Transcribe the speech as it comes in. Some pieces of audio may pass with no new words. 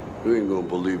You ain't gonna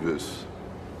believe this.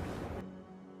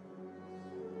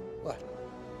 What?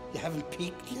 You haven't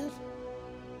peeked yet?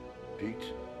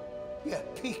 Peeked? Yeah,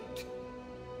 peeked.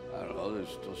 I don't know, there's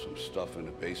still some stuff in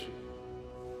the basement.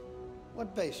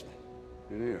 What basement?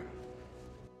 In here.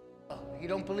 Oh, he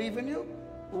don't believe in you?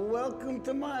 Welcome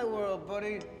to my world,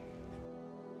 buddy.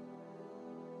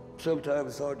 Sometimes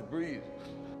it's hard to breathe.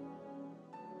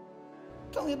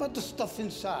 Tell me about the stuff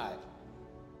inside.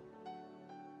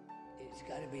 It's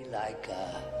gotta be like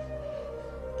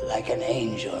an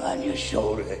angel on your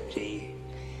shoulder, see?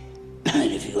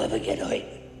 And if you ever get hurt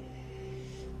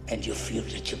and you feel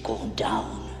that you're going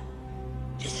down,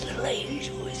 this little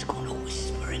angel is gonna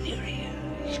whisper in your ear.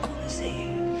 He's gonna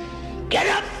say, "Get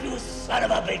up, you son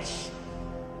of a bitch!"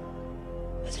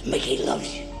 Because Mickey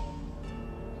loves you.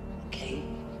 Okay?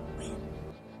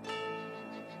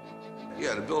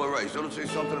 Yeah, the Bill of Rights. Don't it say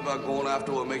something about going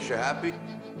after what makes you happy?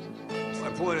 My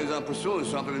point is I'm pursuing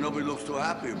something and nobody looks too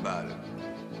happy about it.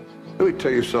 Let me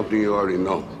tell you something you already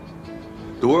know.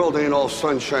 The world ain't all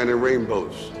sunshine and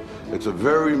rainbows. It's a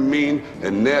very mean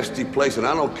and nasty place, and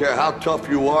I don't care how tough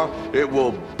you are, it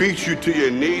will beat you to your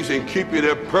knees and keep you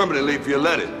there permanently if you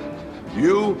let it.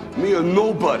 You, me, or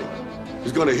nobody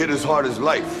is gonna hit as hard as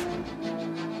life.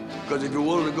 Because if you're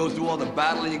willing to go through all the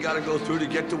battling you gotta go through to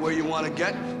get to where you wanna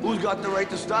get, who's got the right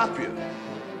to stop you?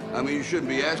 I mean, you shouldn't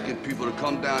be asking people to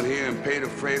come down here and pay the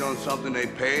freight on something they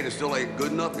paid. It still ain't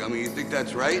good enough. I mean, you think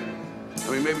that's right? I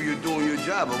mean, maybe you're doing your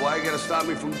job, but why you gotta stop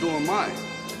me from doing mine?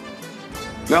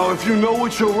 Now, if you know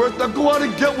what you're worth, now go out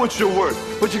and get what you're worth.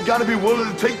 But you gotta be willing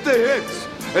to take the hits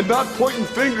and not pointing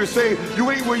fingers saying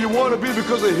you ain't where you wanna be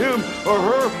because of him or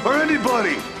her or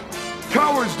anybody.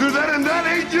 Cowards do that, and that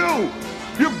ain't you.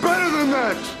 You're better than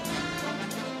that.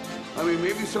 I mean,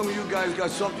 maybe some of you guys got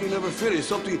something you never finished,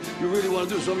 something you really want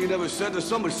to do, something you never said to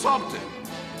somebody, something.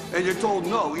 And you're told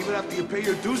no, even after you pay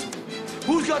your dues.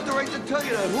 Who's got the right to tell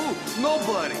you that? Who?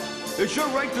 Nobody. It's your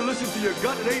right to listen to your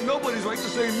gut. It ain't nobody's right to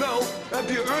say no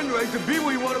after you earn the right to be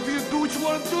where you want to be and do what you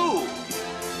want to do.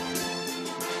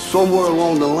 Somewhere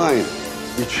along the line,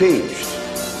 you changed.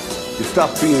 You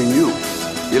stopped being you.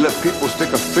 You let people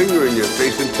stick a finger in your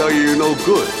face and tell you you're no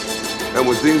good. And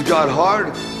when things got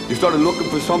hard, you started looking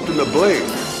for something to blame,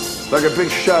 like a big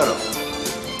shadow.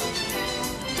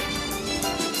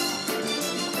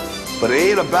 But it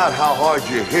ain't about how hard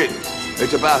you hit.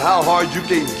 It's about how hard you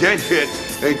can get hit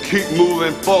and keep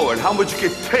moving forward. How much you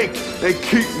can take and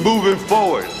keep moving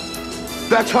forward.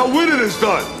 That's how winning is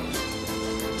done.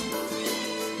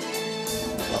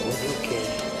 What with you, kid?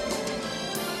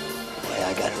 Boy,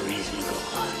 I got a reason to go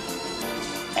on.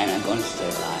 And I'm gonna stay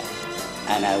alive.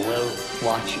 And I will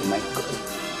watch you make good.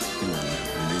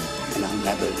 And I'll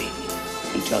never leave you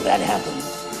until that happens.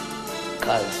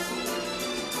 Because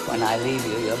when I leave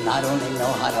you, you'll not only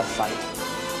know how to fight,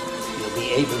 you'll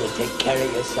be able to take care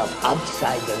of yourself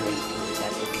outside the ring. Is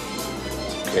that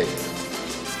okay? Okay.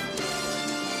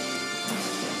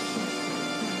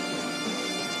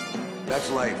 That's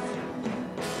life.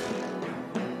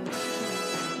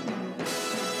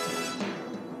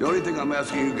 The only thing I'm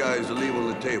asking you guys to leave on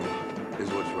the table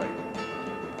is what's right.